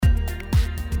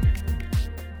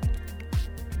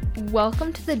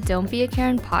Welcome to the Don't Be a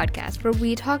Karen podcast, where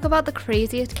we talk about the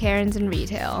craziest Karens in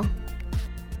retail.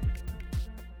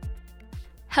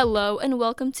 Hello and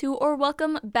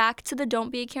welcome back to the Don't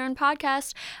Be a Karen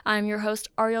podcast. I'm your host,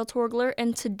 Ariel Torgler,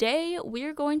 and today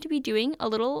we're going to be doing a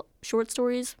little short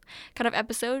stories kind of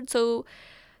episode. So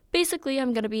basically,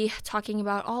 I'm going to be talking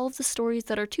about all of the stories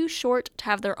that are too short to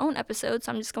have their own episode,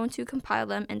 so I'm just going to compile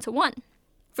them into one.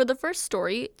 For the first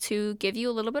story, to give you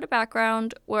a little bit of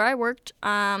background, where I worked,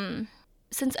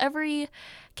 since every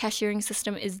cashiering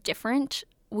system is different,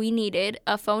 we needed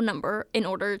a phone number in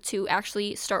order to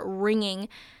actually start ringing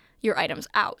your items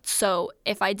out. So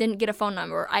if I didn't get a phone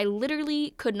number, I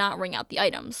literally could not ring out the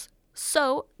items.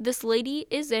 So this lady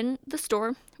is in the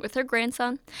store with her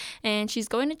grandson, and she's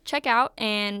going to check out,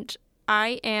 and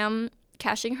I am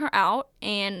cashing her out.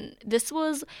 And this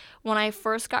was when I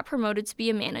first got promoted to be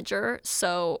a manager,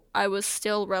 so I was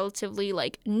still relatively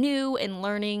new and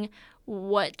learning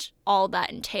what all that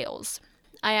entails.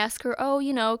 I ask her,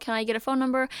 can I get a phone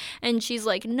number? And she's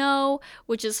like, no,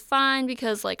 which is fine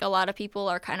because a lot of people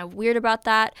are kind of weird about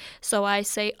that. So I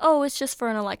say, it's just for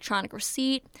an electronic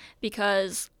receipt,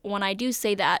 because when I do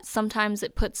say that, sometimes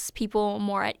it puts people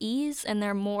more at ease and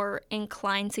they're more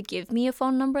inclined to give me a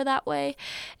phone number that way.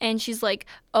 And she's like,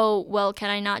 can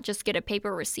I not just get a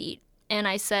paper receipt? And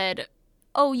I said,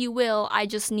 you will. I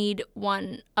just need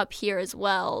one up here as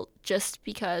well, just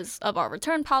because of our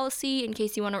return policy. In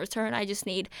case you want to return, I just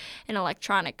need an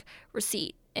electronic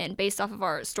receipt. And based off of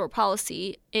our store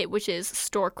policy, which is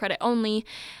store credit only,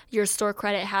 your store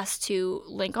credit has to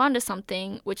link onto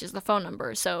something, which is the phone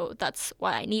number. So that's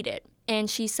why I need it. And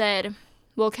she said,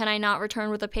 can I not return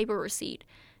with a paper receipt?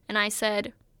 And I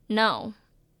said, no,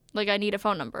 I need a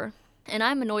phone number. And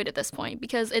I'm annoyed at this point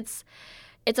because it's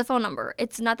a phone number.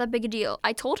 It's not that big a deal.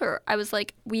 I told her, I was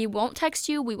like, we won't text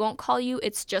you, we won't call you,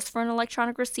 it's just for an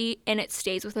electronic receipt and it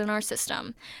stays within our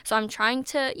system. So I'm trying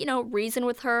to, reason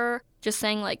with her, just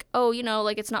saying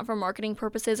it's not for marketing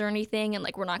purposes or anything, and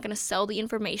we're not going to sell the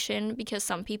information, because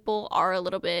some people are a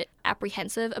little bit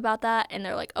apprehensive about that, and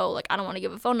they're like, I don't want to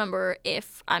give a phone number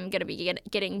if I'm going to be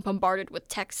getting bombarded with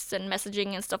texts and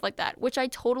messaging and stuff like that, which I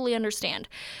totally understand.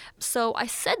 So I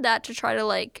said that to try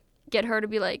to get her to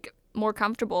be more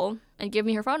comfortable and give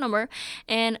me her phone number,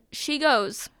 and she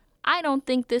goes, I don't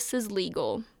think this is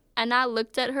legal. And I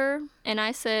looked at her and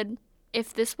I said,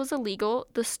 if this was illegal,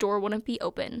 the store wouldn't be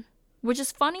open. Which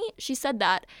is funny she said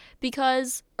that,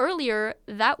 because earlier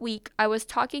that week I was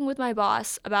talking with my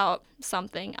boss about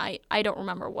something, I don't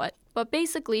remember what, but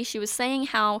basically she was saying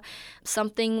how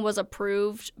something was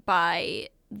approved by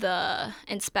the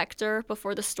inspector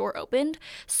before the store opened.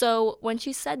 So when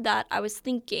she said that, I was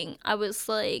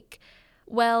like,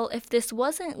 if this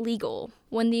wasn't legal,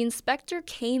 when the inspector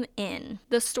came in,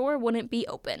 the store wouldn't be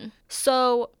open.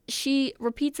 So she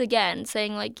repeats again,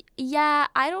 saying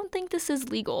I don't think this is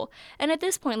legal. And at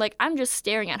this point, I'm just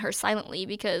staring at her silently,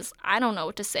 because I don't know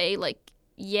what to say.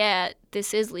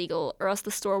 This is legal, or else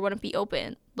the store wouldn't be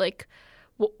open.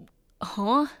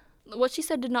 Huh? What she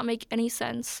said did not make any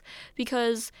sense,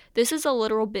 because this is a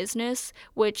literal business,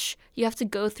 which you have to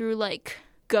go through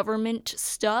government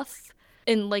stuff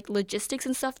and logistics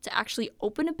and stuff to actually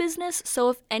open a business. So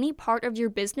if any part of your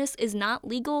business is not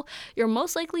legal, you're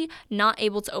most likely not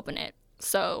able to open it.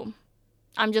 So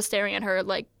I'm just staring at her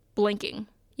blinking.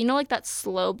 That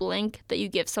slow blink that you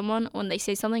give someone when they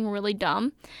say something really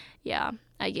dumb? Yeah,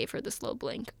 I gave her the slow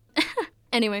blink.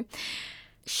 Anyway,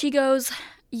 she goes,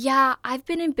 I've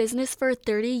been in business for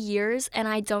 30 years and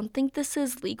I don't think this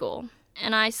is legal.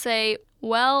 And I say,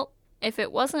 if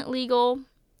it wasn't legal,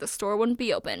 the store wouldn't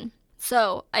be open.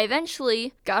 So I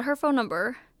eventually got her phone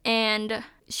number, and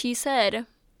she said,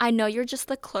 I know you're just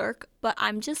the clerk, but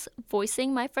I'm just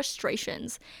voicing my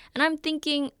frustrations. And I'm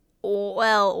thinking,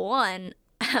 one,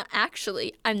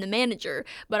 actually, I'm the manager,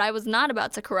 but I was not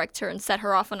about to correct her and set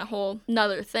her off on a whole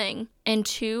nother thing. And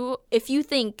two, if you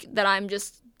think that I'm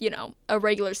just a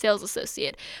regular sales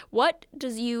associate, what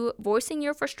does you voicing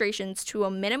your frustrations to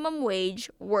a minimum wage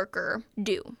worker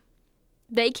do?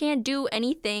 They can't do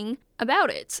anything about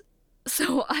it.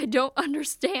 So I don't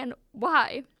understand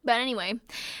why. But anyway,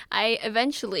 I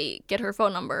eventually get her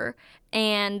phone number,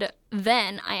 and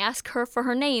then I ask her for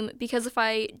her name, because if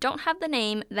I don't have the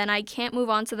name, then I can't move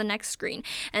on to the next screen.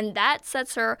 And that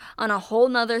sets her on a whole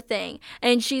nother thing.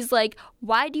 And she's like,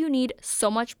 why do you need so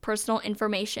much personal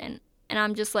information? And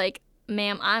I'm just like,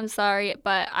 ma'am, I'm sorry,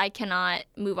 but I cannot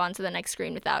move on to the next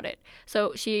screen without it.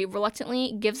 So she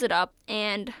reluctantly gives it up,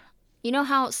 and you know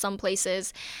how some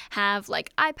places have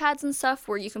iPads and stuff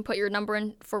where you can put your number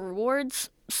in for rewards?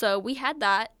 So we had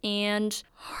that, and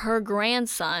her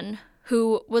grandson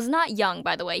who was not young,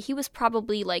 by the way. He was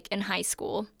probably like in high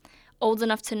school, old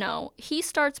enough to know. He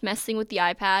starts messing with the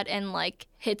iPad and like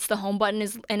hits the home button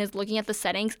and is looking at the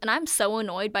settings. And I'm so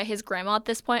annoyed by his grandma at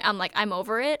this point. I'm like, I'm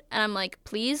over it. And I'm like,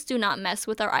 please do not mess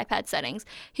with our iPad settings.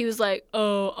 He was like,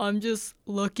 oh, I'm just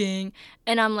looking.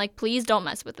 And I'm like, please don't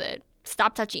mess with it.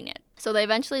 Stop touching it. So they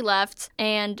eventually left,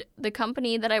 and the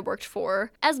company that I worked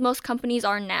for, as most companies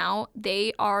are now,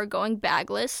 they are going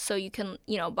bagless. So you can,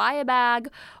 buy a bag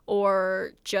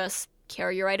or just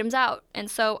carry your items out. And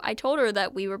so I told her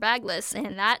that we were bagless,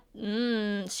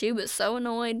 and she was so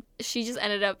annoyed. She just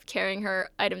ended up carrying her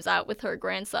items out with her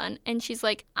grandson, and she's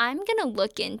like, I'm gonna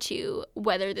look into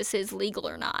whether this is legal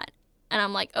or not. And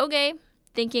I'm like, okay,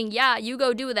 thinking, yeah, you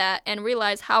go do that and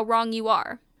realize how wrong you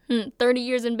are. 30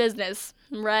 years in business,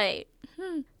 right.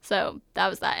 So that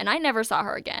was that, and I never saw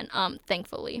her again,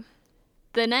 thankfully.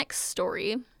 The next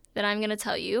story that I'm gonna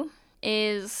tell you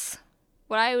is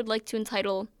what I would like to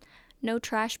entitle No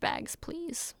Trash Bags,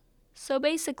 Please. So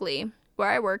basically, where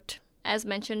I worked, as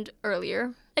mentioned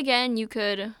earlier, again, you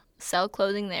could sell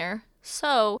clothing there.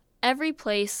 So every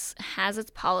place has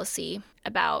its policy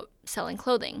about selling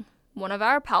clothing. One of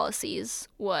our policies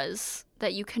was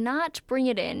that you cannot bring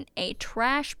it in a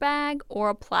trash bag or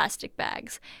a plastic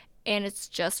bags. And it's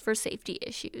just for safety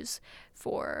issues,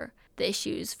 for the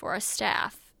issues for our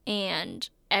staff. And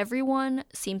everyone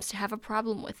seems to have a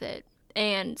problem with it.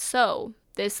 And so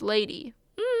this lady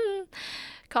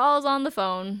calls on the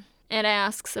phone and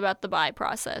asks about the buy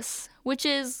process, which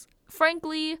is,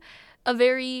 frankly, a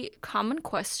very common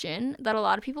question that a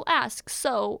lot of people ask.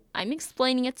 So I'm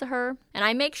explaining it to her, and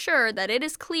I make sure that it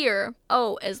is clear,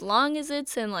 as long as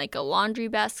it's in like a laundry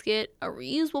basket, a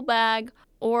reusable bag,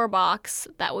 or a box,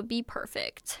 that would be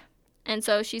perfect. And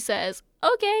so she says,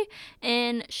 okay,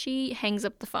 and she hangs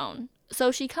up the phone.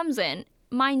 So she comes in.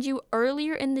 Mind you,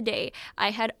 earlier in the day,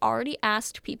 I had already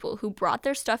asked people who brought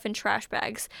their stuff in trash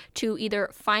bags to either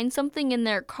find something in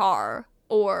their car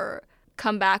or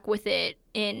come back with it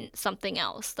in something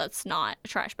else that's not a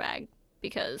trash bag,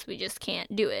 because we just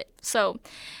can't do it. So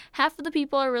half of the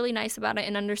people are really nice about it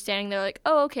and understanding. They're like,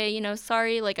 oh, okay,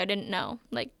 sorry, like I didn't know.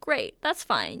 Like, great, that's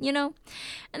fine, And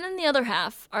then the other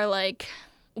half are like,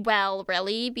 well,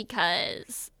 really,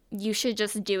 because you should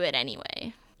just do it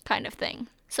anyway, kind of thing.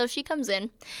 So she comes in,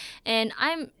 and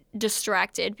I'm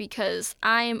distracted because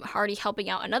I'm already helping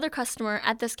out another customer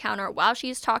at this counter while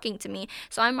she's talking to me.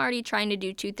 So I'm already trying to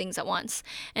do two things at once.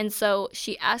 And so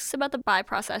she asks about the buy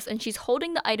process, and she's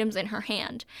holding the items in her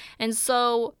hand. And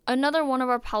so another one of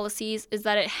our policies is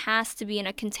that it has to be in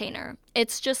a container.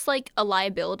 It's just like a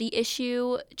liability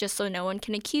issue, just so no one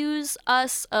can accuse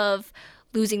us of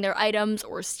losing their items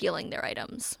or stealing their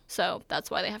items. So that's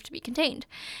why they have to be contained.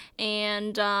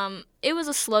 And it was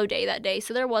a slow day that day,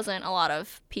 so there wasn't a lot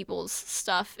of people's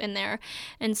stuff in there.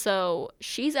 And so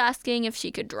she's asking if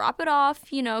she could drop it off,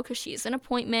 because she's an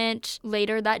appointment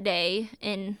later that day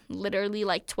in literally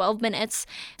like 12 minutes.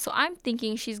 So I'm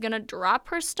thinking she's going to drop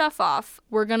her stuff off.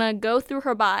 We're going to go through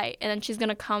her buy, and then she's going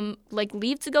to come, like,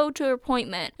 leave to go to her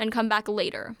appointment and come back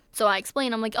later. So I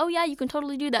explain, I'm like, oh yeah, you can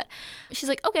totally do that. She's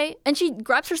like, okay. And she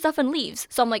grabs her stuff and leaves.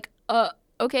 So I'm like,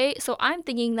 okay. So I'm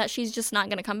thinking that she's just not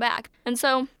going to come back. And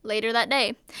so later that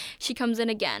day, she comes in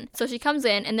again. So she comes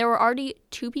in, and there were already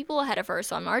two people ahead of her.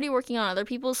 So I'm already working on other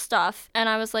people's stuff. And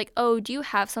I was like, oh, do you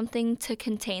have something to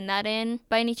contain that in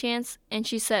by any chance? And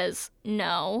she says,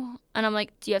 no. And I'm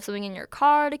like, do you have something in your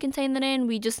car to contain that in?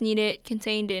 We just need it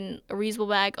contained in a reusable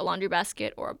bag, a laundry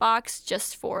basket, or a box,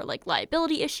 just for like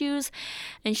liability issues.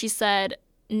 And she said,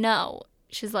 no.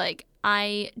 She's like,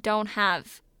 I don't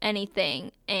have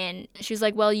anything. And she was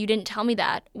like, well, you didn't tell me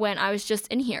that when I was just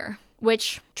in here.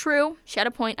 Which, true, she had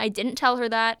a point. I didn't tell her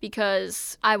that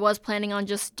because I was planning on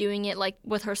just doing it like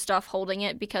with her stuff, holding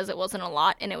it, because it wasn't a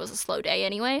lot and it was a slow day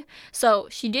anyway. So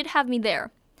she did have me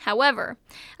there. However,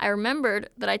 I remembered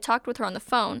that I talked with her on the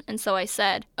phone, and so I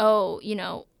said, oh,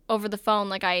 over the phone,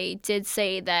 like I did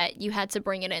say that you had to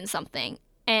bring it in something.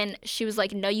 And she was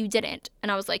like, no, you didn't.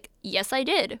 And I was like, yes, I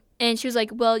did. And she was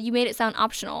like, well, you made it sound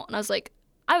optional. And I was like,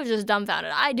 I was just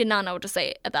dumbfounded. I did not know what to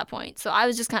say at that point. So I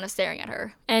was just kind of staring at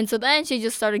her. And so then she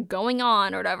just started going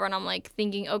on or whatever. And I'm like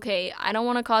thinking, okay, I don't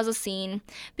want to cause a scene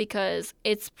because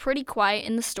it's pretty quiet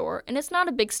in the store. And it's not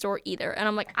a big store either. And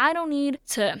I'm like, I don't need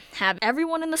to have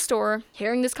everyone in the store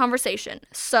hearing this conversation.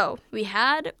 So we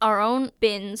had our own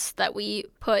bins that we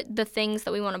put the things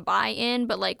that we want to buy in.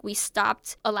 But like we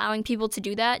stopped allowing people to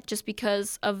do that just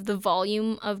because of the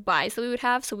volume of buys that we would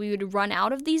have. So we would run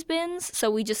out of these bins.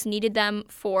 So we just needed them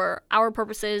for our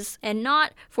purposes and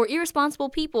not for irresponsible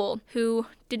people who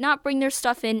did not bring their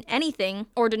stuff in anything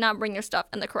or did not bring their stuff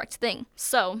in the correct thing.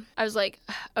 So I was like,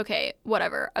 okay,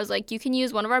 whatever. I was like, you can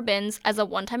use one of our bins as a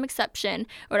one-time exception,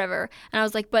 whatever. And I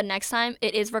was like, but next time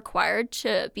it is required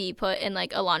to be put in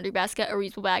like a laundry basket, a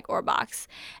reusable bag, or a box.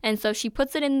 And so she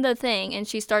puts it in the thing and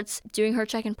she starts doing her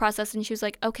check-in process and she was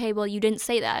like, okay, well, you didn't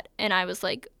say that. And I was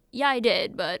like, yeah, I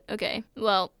did, but okay.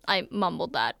 Well, I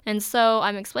mumbled that. And so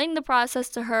I'm explaining the process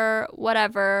to her,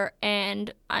 whatever,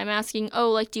 and I'm asking,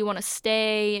 oh, like, do you want to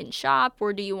stay and shop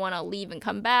or do you want to leave and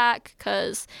come back?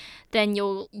 Because then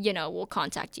we'll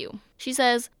contact you. She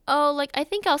says, oh, like, I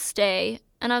think I'll stay.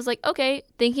 And I was like, okay,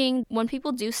 thinking when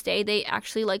people do stay, they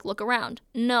actually, like, look around.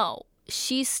 No,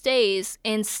 she stays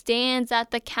and stands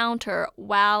at the counter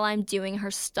while I'm doing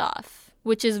her stuff,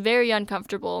 which is very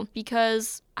uncomfortable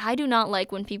because I do not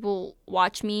like when people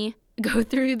watch me go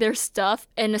through their stuff,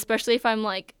 and especially if I'm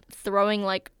like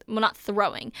not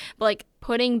throwing, but like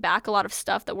putting back a lot of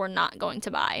stuff that we're not going to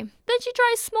buy. Then she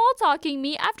tries small talking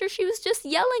me after she was just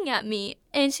yelling at me,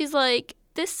 and she's like,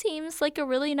 this seems like a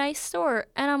really nice store.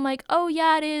 And I'm like, oh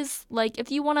yeah, it is. Like,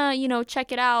 if you want to,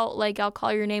 check it out, like, I'll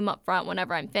call your name up front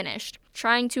whenever I'm finished.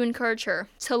 Trying to encourage her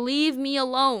to leave me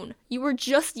alone. You were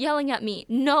just yelling at me.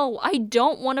 No, I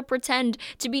don't want to pretend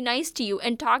to be nice to you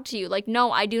and talk to you. Like,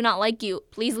 no, I do not like you.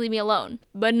 Please leave me alone.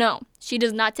 But no, she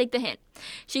does not take the hint.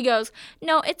 She goes,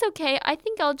 no, it's okay. I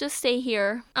think I'll just stay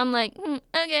here. I'm like,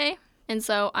 okay. And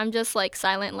so I'm just like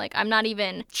silent, like I'm not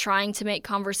even trying to make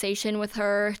conversation with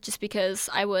her just because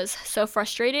I was so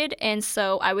frustrated. And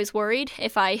so I was worried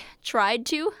if I tried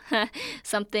to,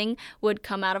 something would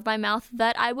come out of my mouth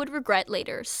that I would regret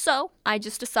later. So I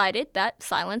just decided that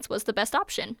silence was the best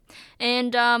option.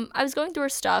 And I was going through her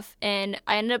stuff and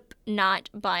I ended up not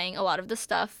buying a lot of the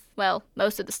stuff. Well,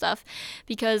 most of the stuff,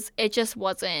 because it just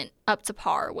wasn't up to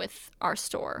par with our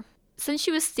store. Since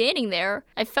she was standing there,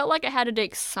 I felt like I had to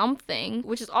take something,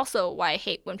 which is also why I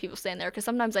hate when people stand there, because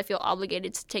sometimes I feel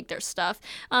obligated to take their stuff,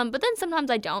 but then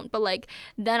sometimes I don't. But like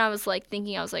then I was like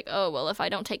thinking, I was like, oh, well, if I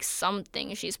don't take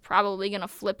something, she's probably gonna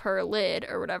flip her lid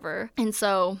or whatever. And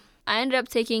so I ended up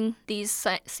taking these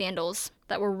sandals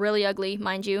that were really ugly,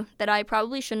 mind you, that I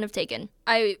probably shouldn't have taken.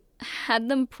 I had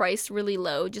them priced really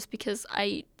low just because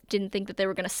I didn't think that they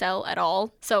were gonna sell at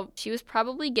all. So she was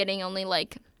probably getting only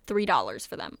like $3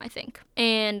 for them, I think.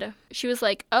 And she was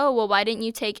like, oh, well, why didn't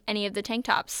you take any of the tank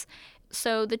tops?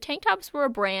 So the tank tops were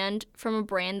from a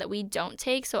brand that we don't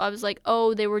take. So I was like,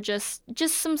 oh, they were just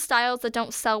some styles that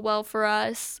don't sell well for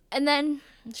us. And then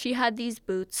she had these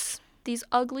boots, these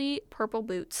ugly purple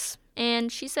boots.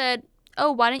 And she said,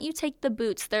 oh, why don't you take the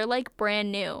boots? They're like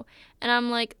brand new. And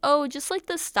I'm like, oh, just like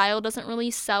the style doesn't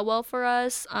really sell well for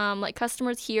us. Like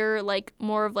customers here like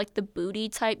more of like the booty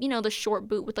type, the short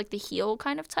boot with like the heel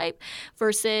kind of type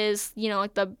versus,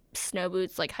 like the snow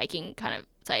boots, like hiking kind of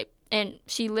type. And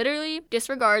she literally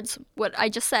disregards what I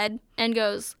just said and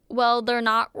goes, well, they're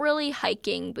not really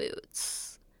hiking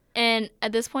boots. And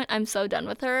at this point, I'm so done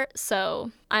with her.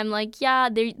 So I'm like, yeah,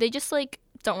 they just like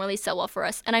don't really sell well for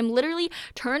us. And I'm literally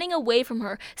turning away from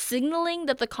her, signaling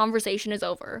that the conversation is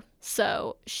over.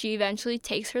 So she eventually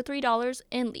takes her $3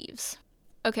 and leaves.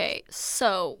 Okay,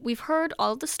 so we've heard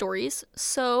all of the stories.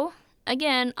 So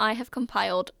again, I have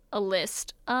compiled a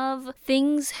list of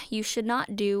things you should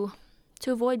not do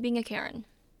to avoid being a Karen.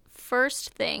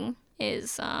 First thing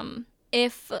is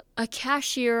if a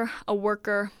cashier, a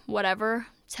worker, whatever,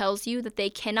 tells you that they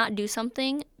cannot do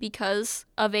something because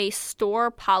of a store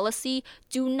policy,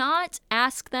 do not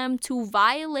ask them to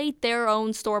violate their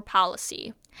own store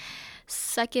policy.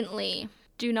 Secondly,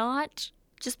 do not,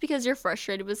 just because you're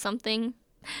frustrated with something,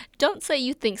 don't say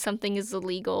you think something is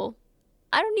illegal.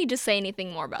 I don't need to say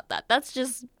anything more about that. That's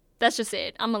just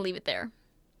it. I'm gonna leave it there.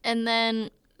 And then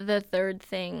the third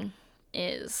thing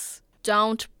is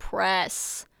don't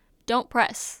press. Don't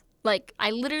press. Like, I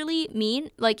literally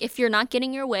mean, like, if you're not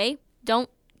getting your way,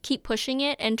 don't keep pushing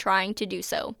it and trying to do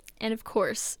so. And of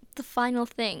course, the final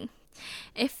thing,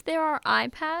 if there are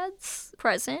iPads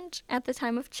present at the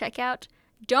time of checkout,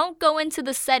 don't go into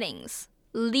the settings.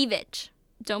 Leave it.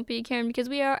 Don't be a Karen because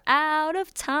we are out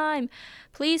of time.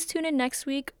 Please tune in next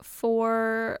week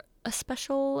for a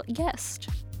special guest.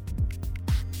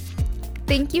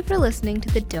 Thank you for listening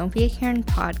to the Don't Be a Karen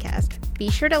podcast.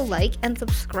 Be sure to like and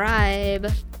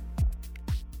subscribe.